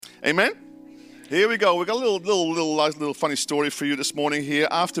Amen? Here we go. We got a little funny story for you this morning here.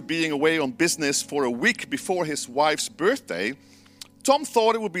 After being away on business for a week before his wife's birthday, Tom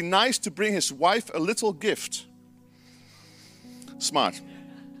thought it would be nice to bring his wife a little gift. Smart.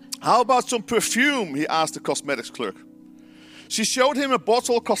 How about some perfume, he asked the cosmetics clerk. She showed him a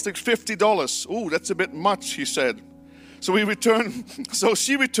bottle costing $50. Ooh, that's a bit much, he said. So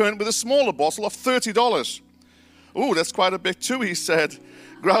she returned with a smaller bottle of $30. Ooh, that's quite a bit too, he said.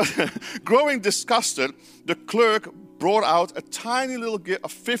 Growing disgusted, the clerk brought out a tiny little gift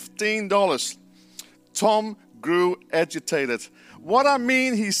of $15. Tom grew agitated. What I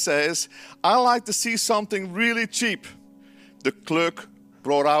mean, he says, I like to see something really cheap. The clerk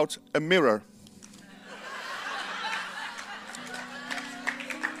brought out a mirror.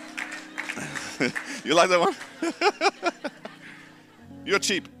 You like that one? You're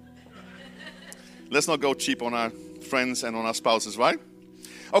cheap. Let's not go cheap on our friends and on our spouses, right?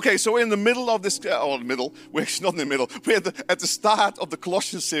 Okay, so in the middle of this, we're actually not in the middle. We're at the start of the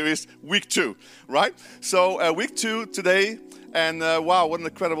Colossians series, week 2, right? So week 2 today, and wow, what an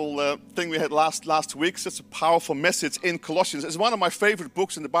incredible thing we had last week. Such a powerful message in Colossians. It's one of my favorite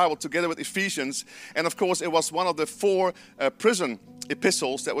books in the Bible, together with Ephesians. And of course, it was one of the 4 prison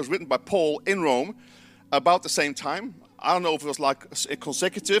epistles that was written by Paul in Rome about the same time. I don't know if it was like a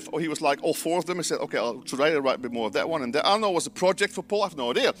consecutive or he was like all 4 of them. He said, okay, I'll try to write a bit more of that one. And that. I don't know, it was a project for Paul. I have no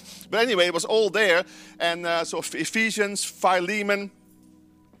idea. But anyway, it was all there. And so Ephesians, Philemon,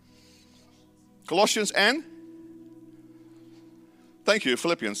 Colossians, and thank you,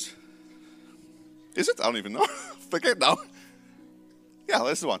 Philippians. Is it? I don't even know. Forget now. Yeah,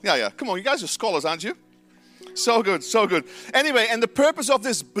 that's the one. Yeah. Come on, you guys are scholars, aren't you? So good, so good. Anyway, and the purpose of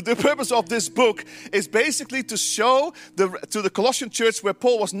this book is basically to show to the Colossian church where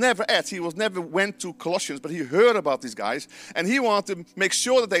Paul was never at. He never went to Colossians, but he heard about these guys, and he wanted to make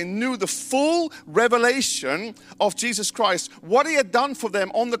sure that they knew the full revelation of Jesus Christ, what he had done for them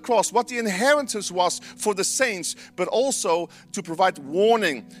on the cross, what the inheritance was for the saints, but also to provide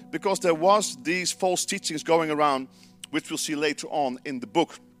warning, because there was these false teachings going around, which we'll see later on in the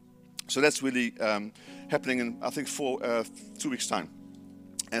book. So that's really happening in, I think, 2 weeks' time.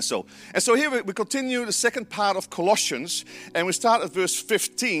 And so here we continue the second part of Colossians, and we start at verse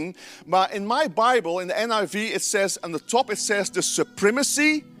 15. But in my Bible, in the NIV, it says, on the top it says, the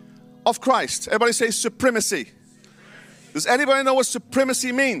supremacy of Christ. Everybody say supremacy. Does anybody know what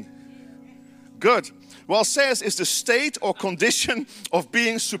supremacy mean? Good. Well, it says it's the state or condition of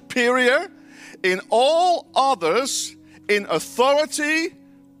being superior in all others in authority,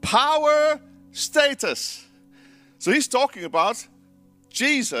 power, status. So he's talking about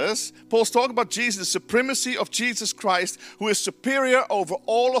Jesus. Paul's talking about Jesus, the supremacy of Jesus Christ, who is superior over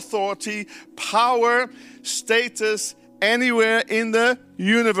all authority, power, status, anywhere in the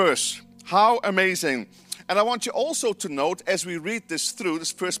universe. How amazing. And I want you also to note, as we read this through,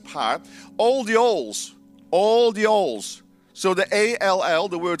 this first part, all the alls. So the A-L-L,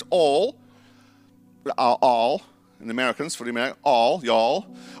 the word all, in the Americans, for the Americans, all.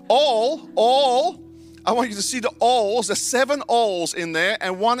 I want you to see the alls. There's 7 alls in there,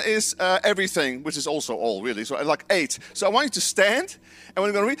 and one is everything, which is also all, really. So like 8. So I want you to stand, and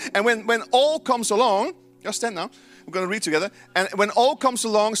we're going to read. And when all comes along, just stand now. We're going to read together. And when all comes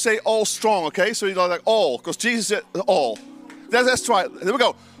along, say all strong, okay? So you're like all, because Jesus said all. Let's try it. Here we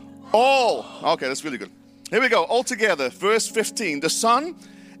go. All. Okay, that's really good. Here we go. All together. Verse 15. The Son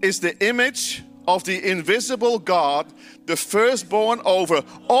is the image of the invisible God, the firstborn over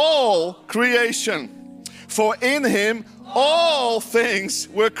all creation. For in him all things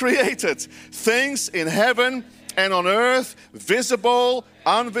were created, things in heaven and on earth, visible,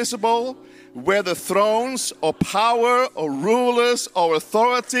 invisible, whether thrones or power or rulers or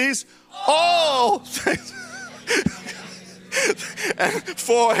authorities, all things. And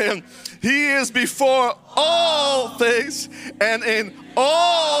for him, he is before all things, and in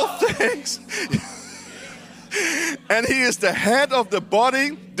all things. And he is the head of the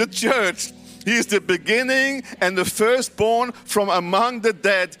body, the church. He is the beginning and the firstborn from among the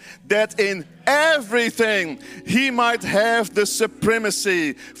dead, that in everything he might have the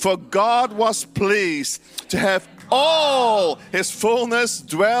supremacy. For God was pleased to have all his fullness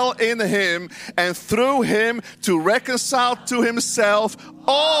dwell in him, and through him to reconcile to himself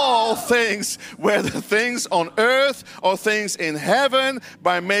all things, whether things on earth or things in heaven,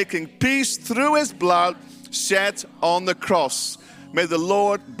 by making peace through his blood shed on the cross. May the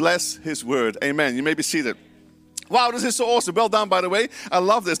Lord bless his word. Amen. You may be seated. Wow, this is so awesome. Well done, by the way. I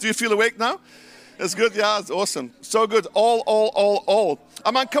love this. Do you feel awake now? It's good, yeah, it's awesome. So good, all. I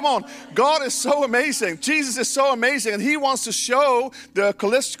mean, come on. God is so amazing. Jesus is so amazing. And he wants to show the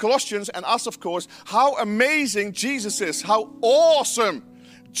Colossians and us, of course, how amazing Jesus is, how awesome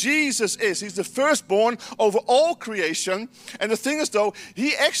Jesus is. He's the firstborn over all creation. And the thing is, though,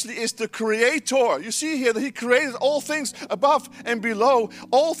 he actually is the creator. You see here that he created all things above and below,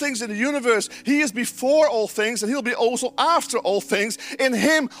 all things in the universe. He is before all things, and he'll be also after all things. In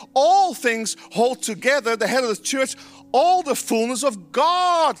him, all things hold together, the head of the church. All the fullness of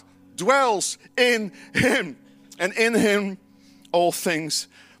God dwells in him. And in him, all things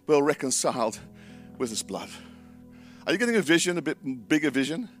will reconciled with his blood. Are you getting a vision, a bit bigger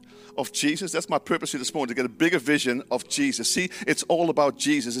vision of Jesus? That's my purpose here this morning, to get a bigger vision of Jesus. See, it's all about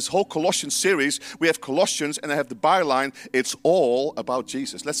Jesus. This whole Colossians series, we have Colossians and I have the byline, it's all about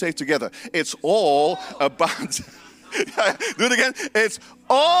Jesus. Let's say it together. It's all about... Do it again. It's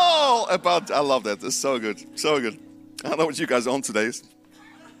all about... I love that. It's so good. So good. I don't know what you guys are on today. Is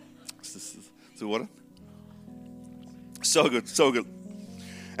the water? So good. So good.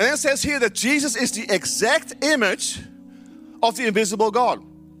 And then it says here that Jesus is the exact image of the invisible God.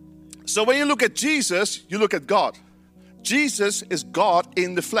 So when you look at Jesus, you look at God. Jesus is God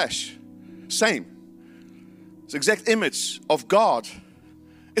in the flesh. Same. It's the exact image of God.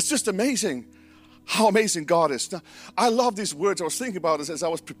 It's just amazing how amazing God is. Now, I love these words. I was thinking about this as I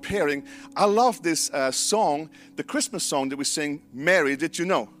was preparing. I love this song, the Christmas song that we sing, Mary, Did You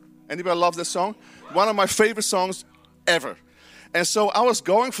Know? Anybody love this song? One of my favorite songs ever. And so I was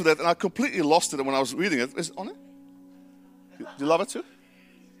going for that, and I completely lost it when I was reading it. Is it on it? Do you love it too?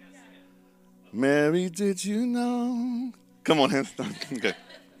 Mary, did you know? Come on, hands down. Okay.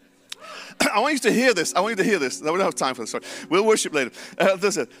 I want you to hear this. No, we don't have time for this. Sorry. We'll worship later.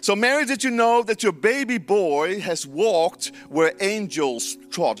 Listen. So, Mary, did you know that your baby boy has walked where angels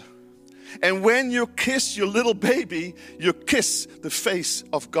trod? And when you kiss your little baby, you kiss the face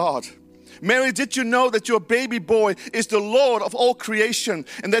of God. Mary, did you know that your baby boy is the Lord of all creation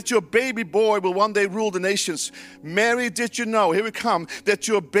and that your baby boy will one day rule the nations? Mary, did you know, here we come, that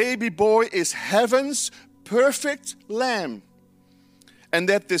your baby boy is heaven's perfect lamb and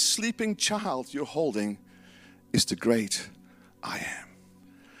that this sleeping child you're holding is the great I am.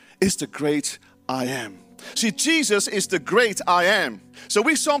 Is the great I am. See, Jesus is the great I am. So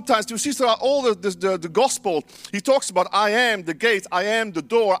we sometimes, you see throughout all the gospel, he talks about I am the gate, I am the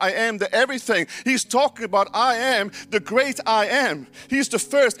door, I am the everything. He's talking about I am the great I am. He's the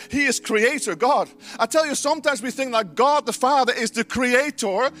first, he is creator, God. I tell you, sometimes we think like God the Father is the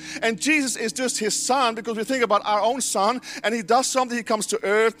creator and Jesus is just his son because we think about our own son and he does something, he comes to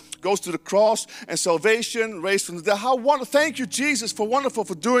earth, goes to the cross and salvation, raised from the dead. How wonderful, thank you Jesus for wonderful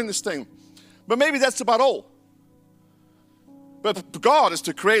for doing this thing. But maybe that's about all. But God is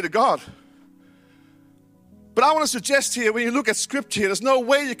the creator God. But I want to suggest here, when you look at scripture, there's no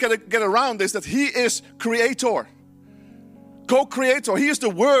way you can get around this, that he is creator. Co-creator. He is the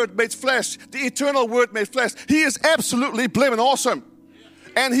Word made flesh. The eternal Word made flesh. He is absolutely blimmin' awesome.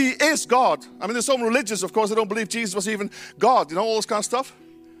 And he is God. I mean, there's some religions, of course, that don't believe Jesus was even God. You know, all this kind of stuff.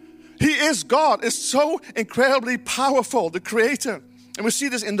 He is God. It's so incredibly powerful, the creator. And we see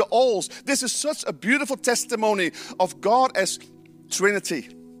this in the Old. This is such a beautiful testimony of God as Trinity.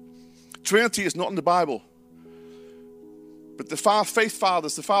 Trinity is not in the Bible. But the faith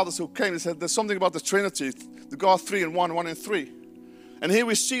fathers, the fathers who came, they said there's something about the Trinity, the God 3 in 1, 1 in 3. And here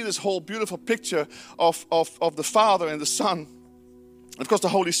we see this whole beautiful picture of the Father and the Son. And of course the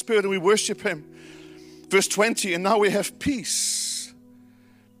Holy Spirit, and we worship him. Verse 20, and now we have peace.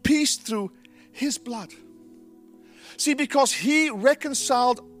 Peace through his blood. See, because he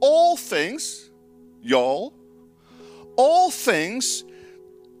reconciled all things, y'all, all things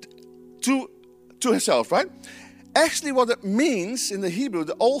to himself, right? Actually, what it means in the Hebrew,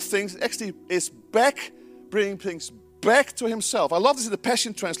 the all things actually is back, bringing things back to himself. I love this in the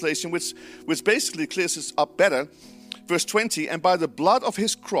Passion Translation, which basically clears this up better. Verse 20, and by the blood of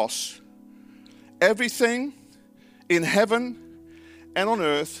his cross, everything in heaven and on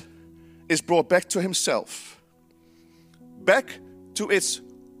earth is brought back to himself. Back to its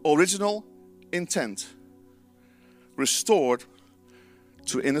original intent. Restored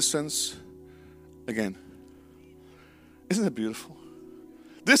to innocence again. Isn't it beautiful?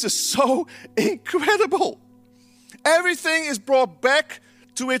 This is so incredible. Everything is brought back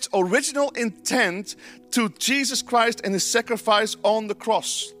to its original intent, to Jesus Christ and his sacrifice on the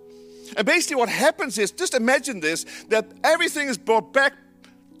cross. And basically what happens is, just imagine this, that everything is brought back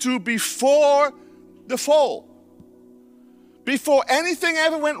to before the fall. Before anything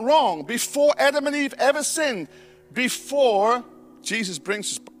ever went wrong, before Adam and Eve ever sinned, before Jesus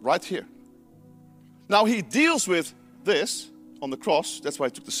brings us right here. Now he deals with this on the cross. That's why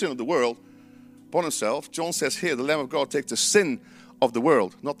he took the sin of the world upon himself. John says here, the Lamb of God takes the sin of the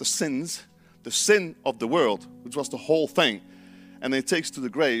world, not the sins, the sin of the world, which was the whole thing. And then he takes to the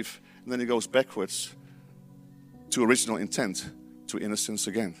grave, and then he goes backwards to original intent, to innocence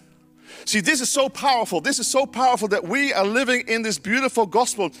again. See, this is so powerful. This is so powerful that we are living in this beautiful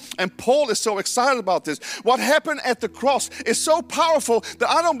gospel. And Paul is so excited about this. What happened at the cross is so powerful that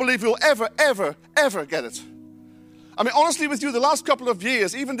I don't believe we'll ever, ever, ever get it. I mean, honestly with you, the last couple of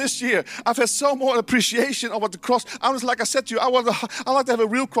years, even this year, I've had so more appreciation of what the cross. I was like I said to you, I like to have a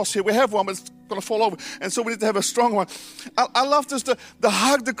real cross here. We have one, but it's going to fall over. And so we need to have a strong one. I love this, the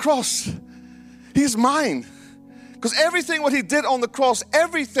hug the cross. He's mine. Because everything what he did on the cross,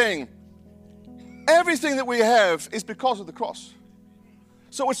 everything that we have is because of the cross.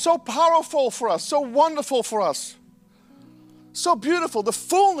 So it's so powerful for us, so wonderful for us, so beautiful. The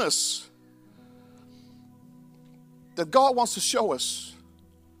fullness that God wants to show us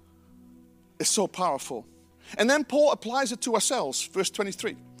is so powerful. And then Paul applies it to ourselves, verse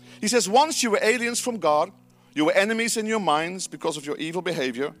 23. He says, once you were aliens from God, you were enemies in your minds because of your evil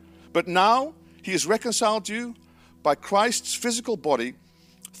behavior, but now he has reconciled you by Christ's physical body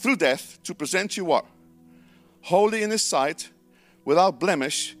through death to present you what? Holy in his sight, without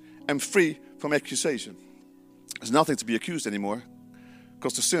blemish, and free from accusation. There's nothing to be accused anymore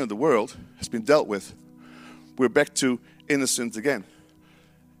because the sin of the world has been dealt with. We're back to innocent again.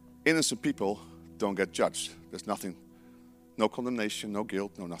 Innocent people don't get judged. There's nothing, no condemnation, no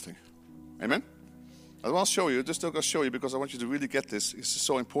guilt, no nothing. Amen? I want to show you, just going to show you because I want you to really get this. It's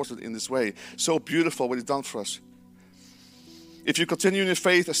so important in this way. So beautiful what he's done for us. If you continue in your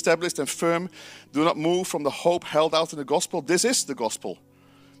faith, established and firm, do not move from the hope held out in the gospel. This is the gospel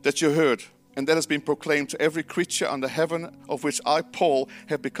that you heard and that has been proclaimed to every creature under heaven, of which I, Paul,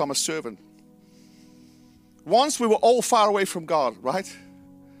 have become a servant. Once we were all far away from God, right?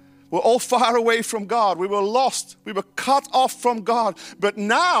 We're all far away from God. We were lost. We were cut off from God. But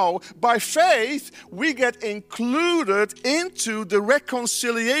now, by faith, we get included into the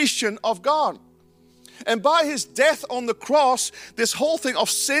reconciliation of God. And by his death on the cross, this whole thing of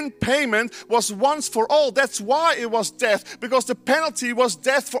sin payment was once for all. That's why it was death, because the penalty was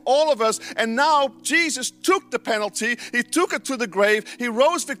death for all of us. And now Jesus took the penalty. He took it to the grave. He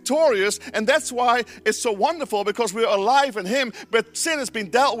rose victorious. And that's why it's so wonderful, because we're alive in him. But sin has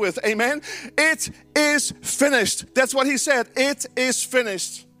been dealt with. Amen. It is finished. That's what he said. It is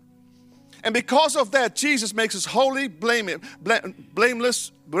finished. And because of that, Jesus makes us holy,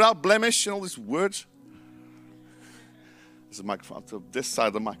 blameless, without blemish, and all these words. There's a microphone to this side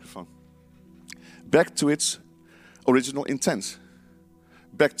of the microphone. Back to its original intent.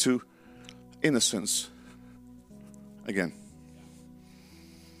 Back to innocence again.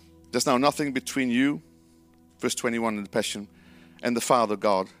 There's now nothing between you, verse 21 in the Passion, and the Father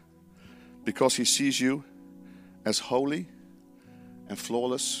God, because he sees you as holy and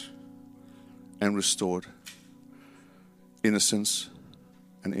flawless and restored. Innocence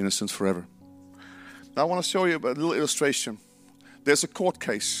and innocence forever. Now I want to show you a little illustration. There's a court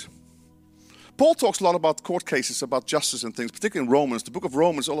case. Paul talks a lot about court cases, about justice and things, particularly in Romans. The book of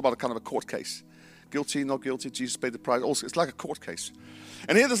Romans is all about a kind of a court case. Guilty, not guilty, Jesus paid the price. Also, it's like a court case.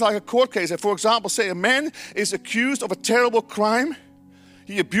 And here there's like a court case. For example, say a man is accused of a terrible crime.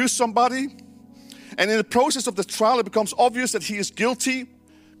 He abused somebody. And in the process of the trial, it becomes obvious that he is guilty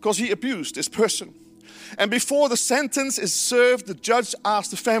because he abused this person. And before the sentence is served, the judge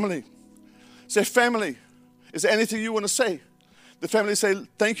asks the family, say, family, is there anything you want to say? The family say,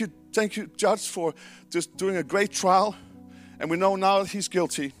 thank you, Judge, for just doing a great trial. And we know now that he's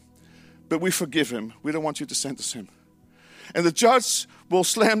guilty, but we forgive him. We don't want you to sentence him. And the judge will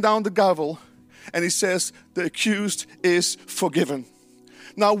slam down the gavel, and he says, the accused is forgiven.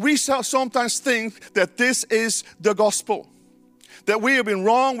 Now, we sometimes think that this is the gospel. That we have been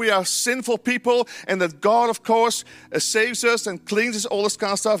wrong, we are sinful people, and that God, of course, saves us and cleanses all this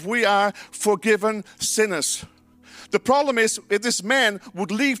kind of stuff. We are forgiven sinners. The problem is, if this man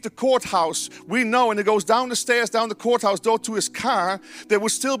would leave the courthouse, we know, and he goes down the stairs, down the courthouse door to his car, there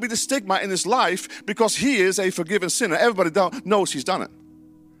would still be the stigma in his life because he is a forgiven sinner. Everybody knows he's done it.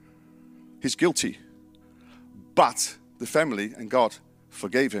 He's guilty. But the family and God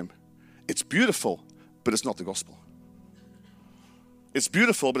forgave him. It's beautiful, but it's not the gospel. It's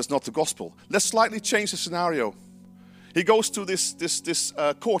beautiful, but it's not the gospel. Let's slightly change the scenario. He goes to this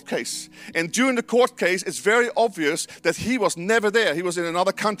court case. And during the court case, it's very obvious that he was never there. He was in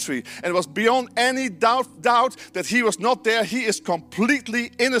another country. And it was beyond any doubt that he was not there. He is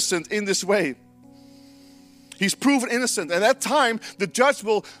completely innocent in this way. He's proven innocent. And at that time, the judge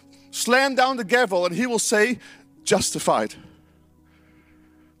will slam down the gavel, and he will say, justified.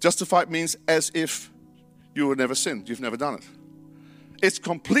 Justified means as if you were never sinned. You've never done it. It's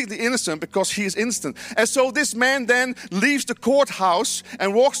completely innocent because he is innocent. And so this man then leaves the courthouse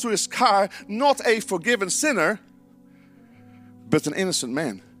and walks to his car, not a forgiven sinner, but an innocent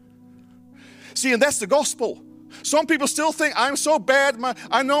man. See, and that's the gospel. Some people still think, I'm so bad,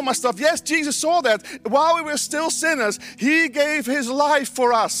 I know my stuff. Yes, Jesus saw that. While we were still sinners, he gave his life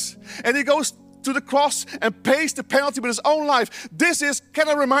for us. And he goes to the cross and pays the penalty with his own life. This is, can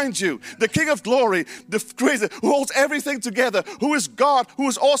I remind you, the King of glory, the Creator, who holds everything together, who is God, who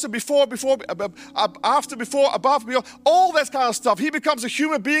is also before, after, before, above, beyond, all that kind of stuff. He becomes a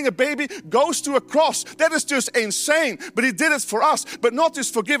human being, a baby, goes to a cross. That is just insane. But he did it for us, but not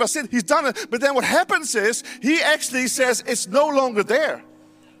just forgive us sin. He's done it. But then what happens is, he actually says it's no longer there.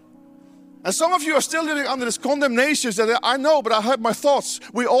 And some of you are still living under this condemnation that I know, but I have my thoughts.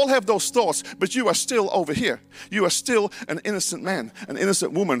 We all have those thoughts, but you are still over here. You are still an innocent man, an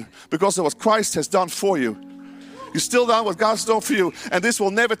innocent woman, because of what Christ has done for you. You're still done what God's done for you, and this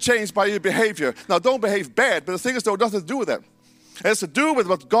will never change by your behavior. Now, don't behave bad, but the thing is, though, nothing to do with that. It has to do with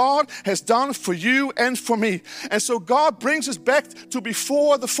what God has done for you and for me. And so God brings us back to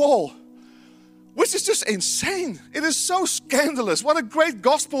before the fall, which is just insane. It is so scandalous. What a great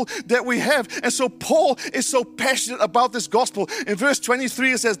gospel that we have. And so Paul is so passionate about this gospel. In verse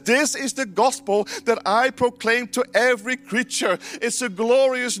 23 it says, this is the gospel that I proclaim to every creature. It's a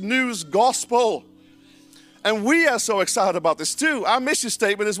glorious news gospel. And we are so excited about this too. Our mission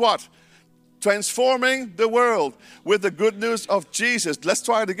statement is what? Transforming the world with the good news of Jesus. Let's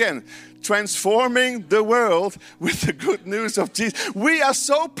try it again. Transforming the world with the good news of Jesus. We are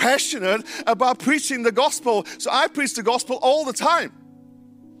so passionate about preaching the gospel. So I preach the gospel all the time.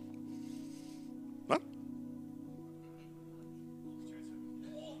 What?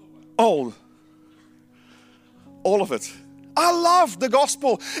 All of it. I love the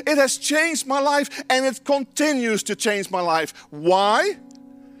gospel. It has changed my life and it continues to change my life. Why?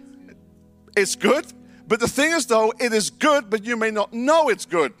 It's good, but the thing is though, it is good, but you may not know it's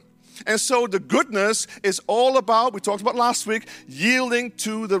good. And so the goodness is all about, we talked about last week, yielding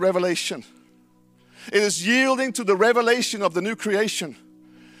to the revelation. It is yielding to the revelation of the new creation.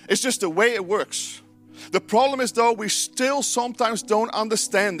 It's just the way it works. The problem is though, we still sometimes don't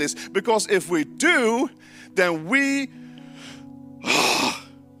understand this, because if we do, then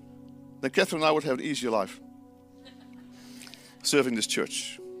then Catherine and I would have an easier life serving this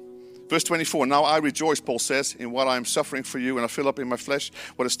church. Verse 24, now I rejoice, Paul says, in what I am suffering for you, and I fill up in my flesh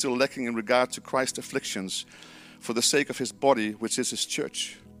what is still lacking in regard to Christ's afflictions for the sake of his body, which is his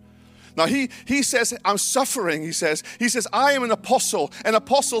church. Now he says, I'm suffering, he says, I am an apostle, and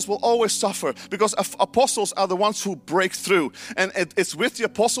apostles will always suffer because apostles are the ones who break through. And it's with the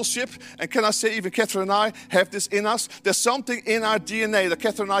apostleship, and can I say even Catherine and I have this in us. There's something in our DNA that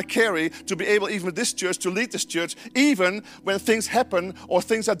Catherine and I carry to be able, even with this church, to lead this church, even when things happen or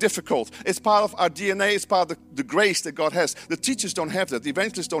things are difficult. It's part of our DNA, it's part of the grace that God has. The teachers don't have that, the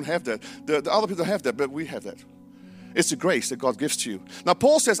evangelists don't have that, the other people don't have that, but we have that. It's the grace that God gives to you. Now,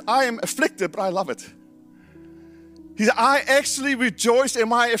 Paul says, I am afflicted, but I love it. He said, I actually rejoice in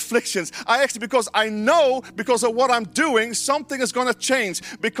my afflictions. Because I know, because of what I'm doing, something is going to change.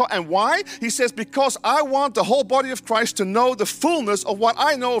 And why? He says, because I want the whole body of Christ to know the fullness of what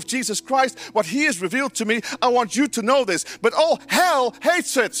I know of Jesus Christ, what he has revealed to me. I want you to know this. But all hell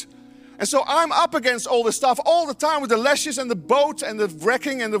hates it. And so I'm up against all this stuff all the time with the lashes and the boat and the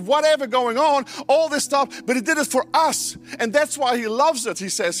wrecking and the whatever going on, all this stuff. But he did it for us. And that's why he loves it, he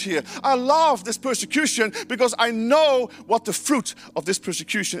says here. I love this persecution because I know what the fruit of this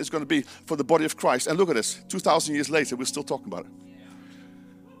persecution is going to be for the body of Christ. And look at this, 2,000 years later, we're still talking about it.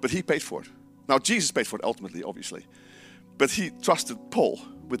 But he paid for it. Now, Jesus paid for it ultimately, obviously. But he trusted Paul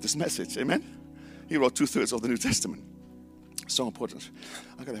with this message, amen? He wrote 2/3 of the New Testament. So important.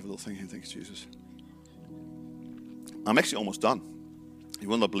 I gotta have a little thing here. Thank you, Jesus. I'm actually almost done. You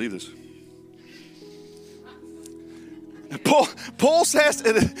will not believe this. Paul says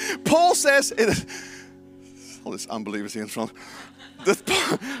it. All these unbelievers here in front.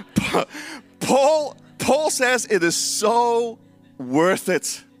 Paul says it is so worth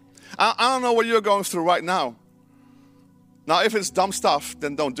it. I don't know what you're going through right now. Now, if it's dumb stuff,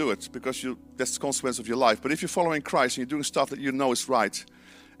 then don't do it because that's the consequence of your life. But if you're following Christ and you're doing stuff that you know is right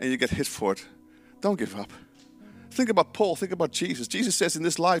and you get hit for it, don't give up. Think about Paul. Think about Jesus. Jesus says in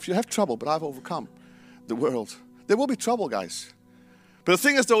this life, you have trouble, but I've overcome the world. There will be trouble, guys. But the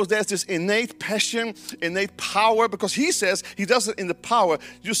thing is, though, there's this innate passion, innate power, because he says he does it in the power.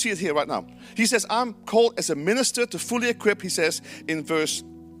 You see it here right now. He says, I'm called as a minister to fully equip, he says in verse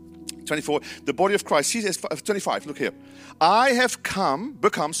 24, the body of Christ. He says, 25, look here. I have become,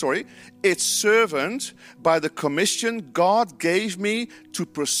 its servant by the commission God gave me to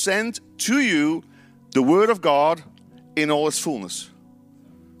present to you the word of God in all its fullness.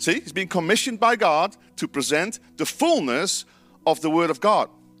 See, he's being commissioned by God to present the fullness of the word of God.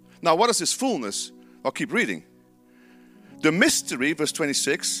 Now, what is this fullness? I'll keep reading. The mystery, verse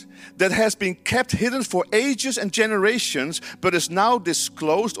 26, that has been kept hidden for ages and generations, but is now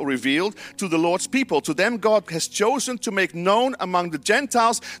disclosed or revealed to the Lord's people. To them God has chosen to make known among the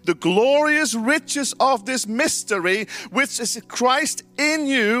Gentiles the glorious riches of this mystery, which is Christ in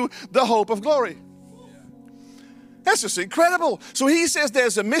you, the hope of glory. That's just incredible. So he says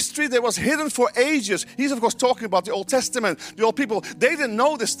there's a mystery that was hidden for ages. He's, of course, talking about the Old Testament. The old people, they didn't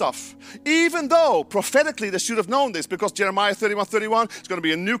know this stuff. Even though prophetically they should have known this, because Jeremiah 31:31, it's going to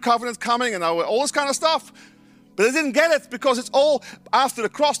be a new covenant coming and all this kind of stuff. But they didn't get it because it's all after the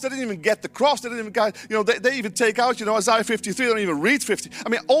cross. They didn't even get the cross. They didn't even get, they even take out, Isaiah 53. They don't even read 50. I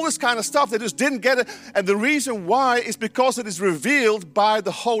mean, all this kind of stuff, they just didn't get it. And the reason why is because it is revealed by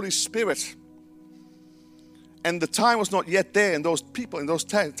the Holy Spirit. And the time was not yet there in those people, in those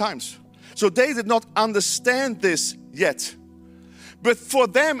times. So they did not understand this yet. But for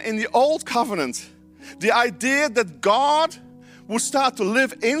them in the old covenant, the idea that God would start to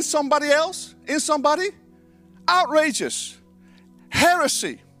live in somebody else, outrageous,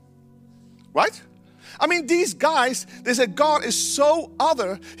 heresy, right? I mean, these guys, they said God is so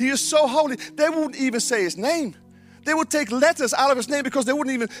other, he is so holy, they wouldn't even say his name. They would take letters out of his name because they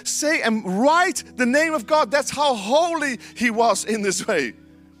wouldn't even say and write the name of God. That's how holy he was in this way.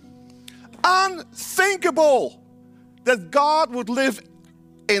 Unthinkable that God would live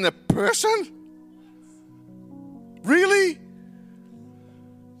in a person? Really?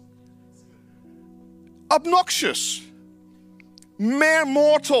 Obnoxious. Mere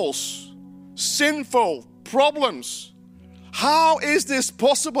mortals. Sinful. Problems. How is this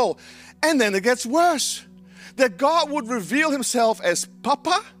possible? And then it gets worse. That God would reveal himself as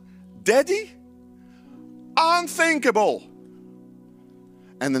Papa, Daddy, unthinkable.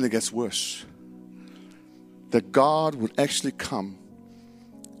 And then it gets worse. That God would actually come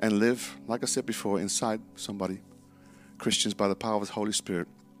and live, like I said before, inside somebody. Christians by the power of the Holy Spirit.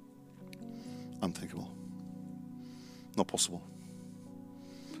 Unthinkable. Not possible.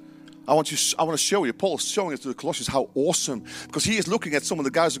 I want to show you, Paul is showing it to the Colossians how awesome, because he is looking at some of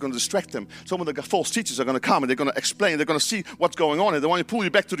the guys who are going to distract them. Some of the false teachers are going to come and they're going to explain, they're going to see what's going on, and they want to pull you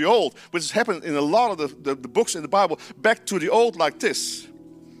back to the old, which has happened in a lot of the books in the Bible, back to the old like this.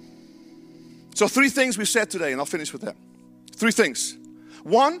 So 3 things we said today, and I'll finish with that. 3 things.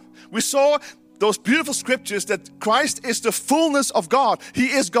 1, we saw those beautiful scriptures that Christ is the fullness of God.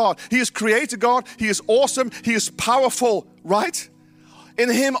 He is God. He is creator God. He is awesome. He is powerful, right? In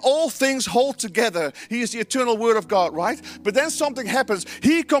him, all things hold together. He is the eternal word of God, right? But then something happens.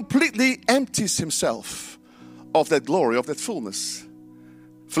 He completely empties himself of that glory, of that fullness.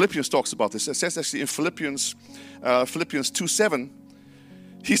 Philippians talks about this. It says actually in Philippians 2:7,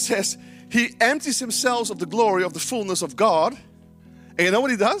 he says, he empties himself of the glory of the fullness of God. And you know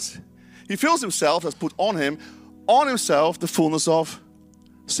what he does? He fills himself, has put on himself the fullness of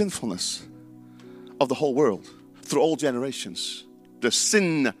sinfulness of the whole world through all generations. The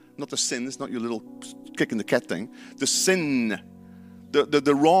sin, not the sin, it's not your little kicking the cat thing. The sin,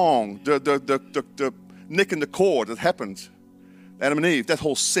 the wrong, the nick in the cord that happened. Adam and Eve, that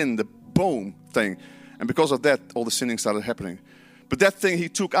whole sin, the boom thing. And because of that, all the sinning started happening. But that thing he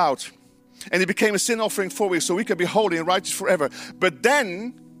took out. And he became a sin offering for us so we can be holy and righteous forever. But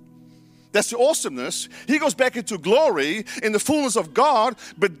then, that's the awesomeness. He goes back into glory in the fullness of God.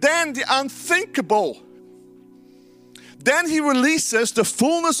 But then the unthinkable. Then he releases the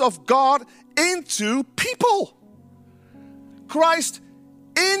fullness of God into people. Christ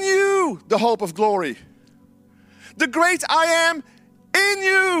in you, the hope of glory. The great I am in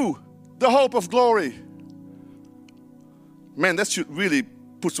you, the hope of glory. Man, that should really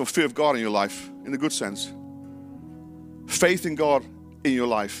put some fear of God in your life, in a good sense. Faith in God in your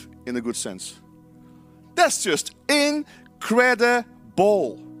life, in a good sense. That's just incredible.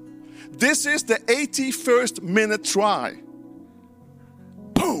 This is the 81st minute try.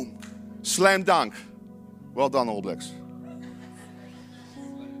 Boom. Slam dunk. Well done, All Blacks.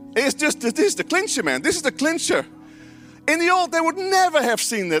 This is the clincher, man. This is the clincher. In the old, they would never have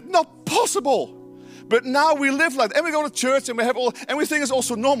seen it. Not possible. But now we live like that. And we go to church and we think it's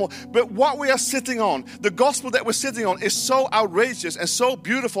also normal. But what we are sitting on, the gospel that we're sitting on, is so outrageous and so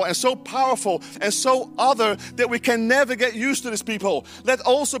beautiful and so powerful and so other that we can never get used to this, people. Let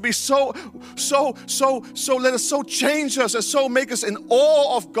also be let us so change us and so make us in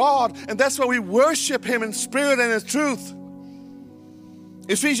awe of God. And that's why we worship Him in spirit and in truth.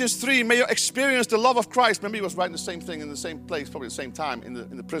 Ephesians 3, may you experience the love of Christ. Remember, he was writing the same thing in the same place, probably the same time in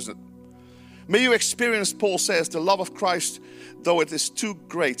the prison. May you experience, Paul says, the love of Christ, though it is too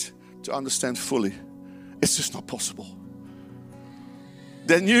great to understand fully. It's just not possible.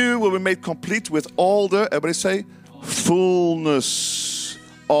 Then you will be made complete with all the, everybody say, fullness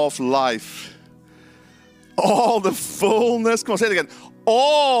of life. All the fullness, come on, say it again.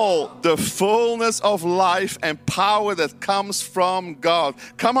 All the fullness of life and power that comes from God.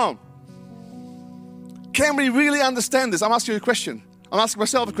 Come on. Can we really understand this? I'm asking you a question. I'm asking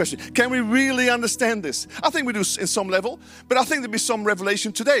myself a question. Can we really understand this? I think we do in some level, but I think there'll be some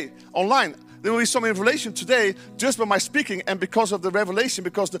revelation today online. There will be some revelation today just by my speaking and because of the revelation,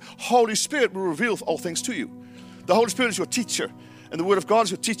 because the Holy Spirit will reveal all things to you. The Holy Spirit is your teacher. And the Word of God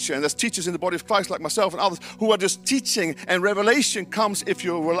is your teacher. And there's teachers in the body of Christ like myself and others who are just teaching. And revelation comes if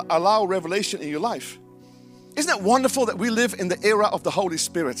you will allow revelation in your life. Isn't it wonderful that we live in the era of the Holy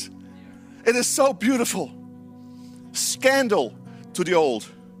Spirit? It is so beautiful. Scandal to the old,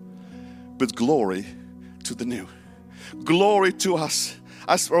 but glory to the new. Glory to us.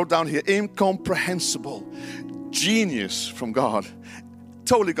 I wrote down here, incomprehensible genius from God.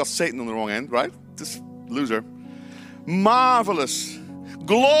 Totally got Satan on the wrong end, right? This loser. Marvelous,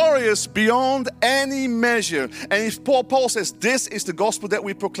 glorious beyond any measure. And if Paul says, this is the gospel that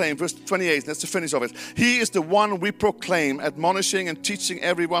we proclaim, verse 28, that's the finish of it. He is the one we proclaim, admonishing and teaching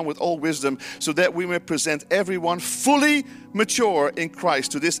everyone with all wisdom, so that we may present everyone fully mature in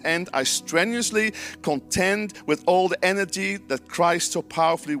Christ. To this end, I strenuously contend with all the energy that Christ so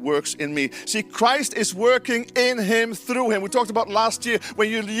powerfully works in me. See, Christ is working in him, through him. We talked about last year, when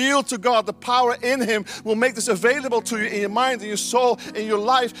you yield to God, the power in him will make this available to you in your mind, in your soul, in your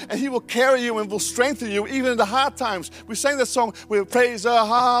life, and he will carry you and will strengthen you even in the hard times. We sang that song, we praise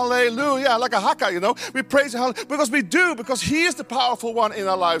hallelujah, like a haka, you know. We praise hallelujah because he is the powerful one in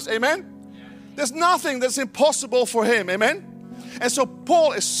our lives. Amen? There's nothing that's impossible for him. Amen? And so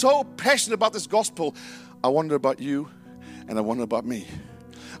Paul is so passionate about this gospel. I wonder about you and I wonder about me.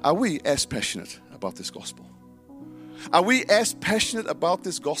 Are we as passionate about this gospel? Are we as passionate about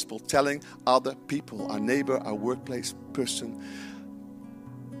this gospel telling other people, our neighbor, our workplace person,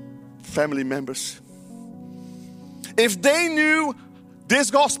 family members? If they knew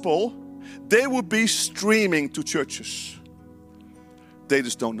this gospel, they would be streaming to churches. They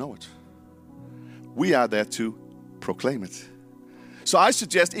just don't know it. We are there to proclaim it. So I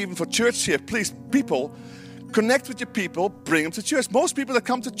suggest even for church here, please, people, connect with your people, bring them to church. Most people that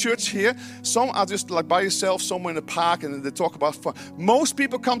come to church here, some are just like by yourself somewhere in the park and they talk about fun. Most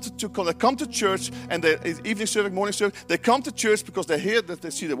people come to church and they evening service, morning service, they come to church because they hear that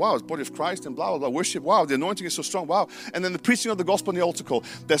they see the wow, it's the body of Christ and blah, blah, blah, worship, wow, the anointing is so strong, wow. And then the preaching of the gospel in the altar call.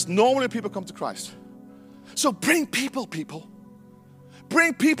 That's normally people come to Christ. So bring people.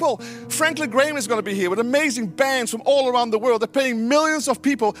 Bring people. Franklin Graham is going to be here with amazing bands from all around the world. They're paying millions of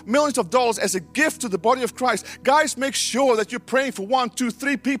people, millions of dollars as a gift to the body of Christ. Guys, make sure that you're praying for 1, 2,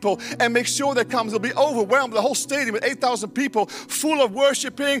 3 people and make sure they come. They'll be overwhelmed. The whole stadium with 8,000 people full of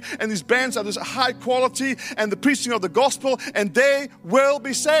worshiping, and these bands are just high quality and the preaching of the gospel, and they will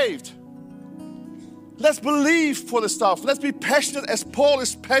be saved. Let's believe for the stuff. Let's be passionate as Paul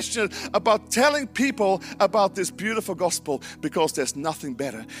is passionate about telling people about this beautiful gospel, because there's nothing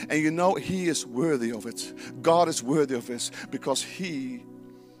better. And you know he is worthy of it. God is worthy of it because he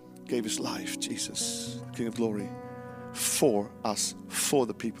gave his life, Jesus, King of glory, for us, for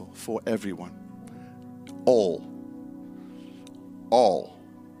the people, for everyone. All,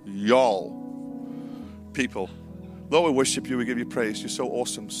 y'all people. Lord, we worship you. We give you praise. You're so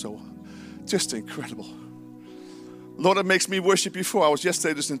awesome, so just incredible. Lord, it makes me worship you for. I was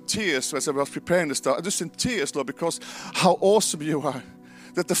yesterday just in tears as I was preparing this stuff. Just in tears, Lord, because how awesome you are.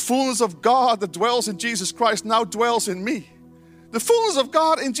 That the fullness of God that dwells in Jesus Christ now dwells in me. The fullness of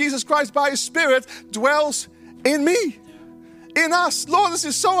God in Jesus Christ by his Spirit dwells in me, in us. Lord, this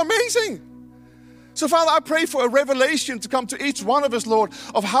is so amazing. So, Father, I pray for a revelation to come to each one of us, Lord,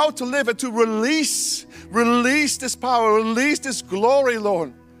 of how to live and to release this power, release this glory,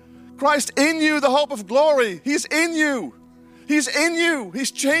 Lord. Christ in you, the hope of glory. He's in you. He's in you.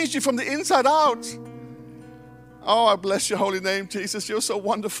 He's changed you from the inside out. Oh, I bless your holy name, Jesus. You're so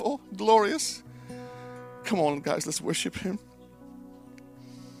wonderful, glorious. Come on, guys, let's worship him.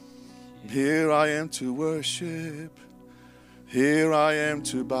 Here I am to worship. Here I am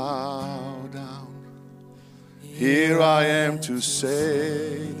to bow down. Here I am to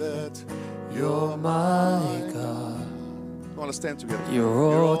say that you're my God. I want to stand together.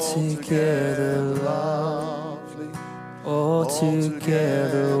 You're altogether lovely,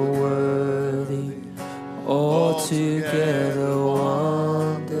 altogether worthy, altogether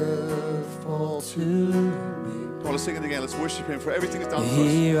wonderful to me. I want to sing it again. Let's worship Him for everything He's done for us.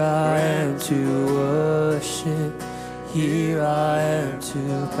 Here I am to worship. Here I am to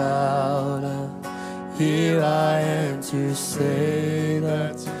bow down. Here I am to say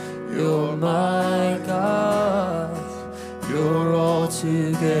that you're my God. You're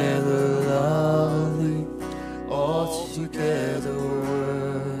altogether lovely, altogether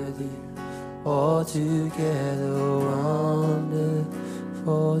worthy, altogether wonderful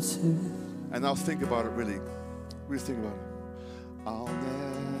to. And now think about it, really. Really think about it. I'll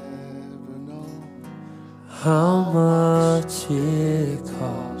never know how much it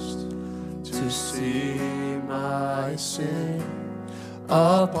cost to see my sin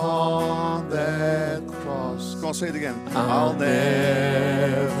upon that cross. Come on, say it again. I'll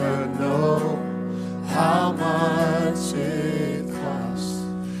never know how much it cost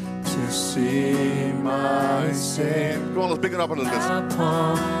to see my sin. Come on, let's pick it up a little bit.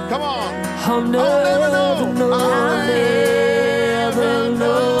 Upon. Come on. I'll never know. I'll never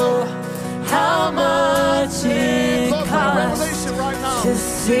know how much it cost to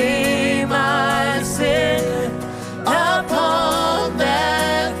see my sin upon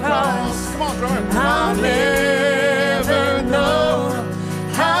that cross. Come on, brother. I'll never know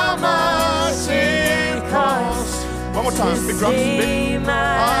how much it cost. One more time. Big drums. Big.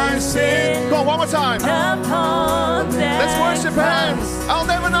 I sin. Go on, one more time. Let's worship Him. I'll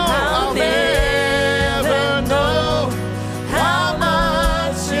never know. I'll never know how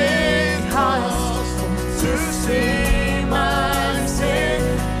much it cost to see my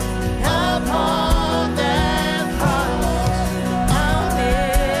sin upon that cross. I'll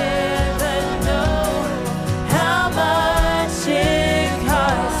never know how much it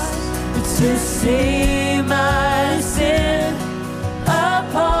costs to see my sin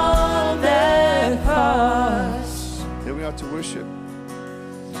upon that cross. Here we are to worship.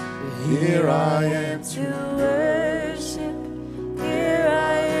 Here I am to worship. Here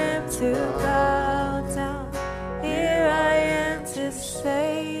I am to bow down. Here I am to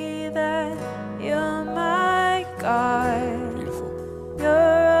say that you're my God. Beautiful.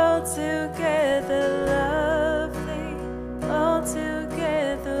 You're altogether lovely,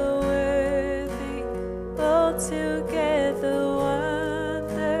 altogether worthy, altogether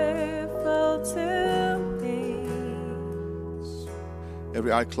wonderful to me.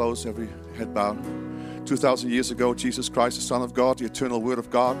 Every eye closed, every head bowed. 2,000 years ago, Jesus Christ, the Son of God, the eternal Word of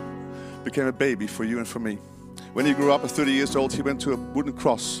God, became a baby for you and for me. When He grew up at 30 years old, He went to a wooden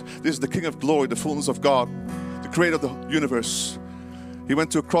cross. This is the King of glory, the fullness of God, the creator of the universe. He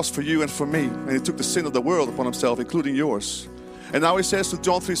went to a cross for you and for me, and He took the sin of the world upon Himself, including yours. And now He says to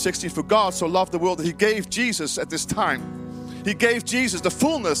John 3:16, for God so loved the world that He gave Jesus at this time. He gave Jesus, the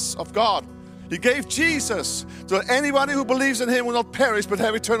fullness of God. He gave Jesus so anybody who believes in Him will not perish but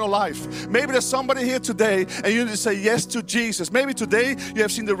have eternal life. Maybe there's somebody here today and you need to say yes to Jesus. Maybe today you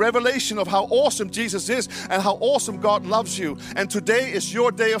have seen the revelation of how awesome Jesus is and how awesome God loves you. And today is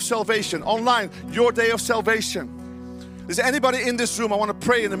your day of salvation. Online, your day of salvation. Is there anybody in this room? I want to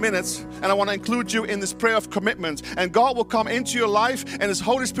pray in a minute, and I want to include you in this prayer of commitment. And God will come into your life, and His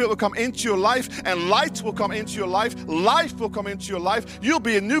Holy Spirit will come into your life, and light will come into your life. Life will come into your life. You'll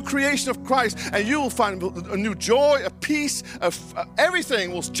be a new creation of Christ, and you will find a new joy, a peace,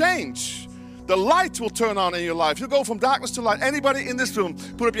 everything will change. The light will turn on in your life. You'll go from darkness to light. Anybody in this room,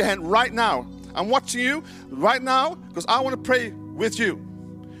 put up your hand right now. I'm watching you right now because I want to pray with you.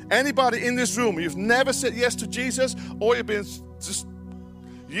 Anybody in this room, you've never said yes to Jesus, or you've been just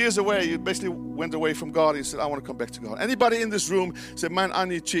years away, you basically went away from God and you said, I want to come back to God. Anybody in this room said, man, I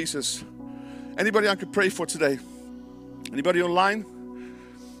need Jesus. Anybody I could pray for today? Anybody online?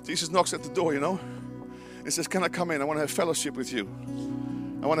 Jesus knocks at the door, you know. He says, can I come in? I want to have fellowship with you.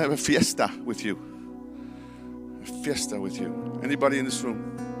 I want to have a fiesta with you. A fiesta with you. Anybody in this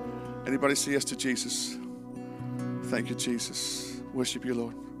room? Anybody say yes to Jesus? Thank you, Jesus. Worship you,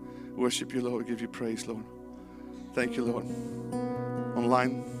 Lord. Worship you, Lord. Give you praise, Lord. Thank you, Lord.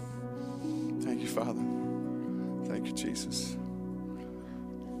 Online. Thank you, Father. Thank you, Jesus.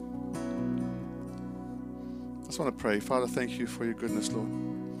 I just want to pray. Father, thank you for your goodness, Lord.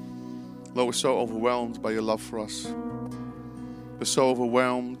 Lord, we're so overwhelmed by your love for us. We're so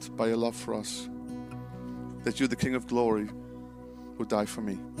overwhelmed by your love for us that you're the King of glory who died for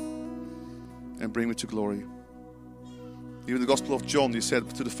me. and bring me to glory. Even the Gospel of John, he said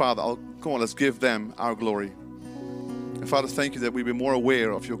to the Father, come on, let's give them our glory. And Father, thank you that we be more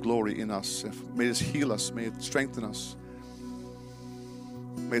aware of your glory in us. May it heal us. May it strengthen us.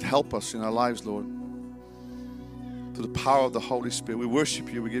 May it help us in our lives, Lord. To the power of the Holy Spirit. We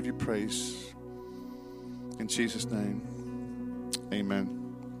worship you. We give you praise. In Jesus' name.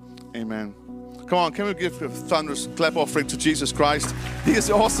 Amen. Amen. Come on, can we give a thunderous clap offering to Jesus Christ? He is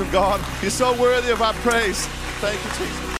an awesome God. He's so worthy of our praise. Thank you, Jesus.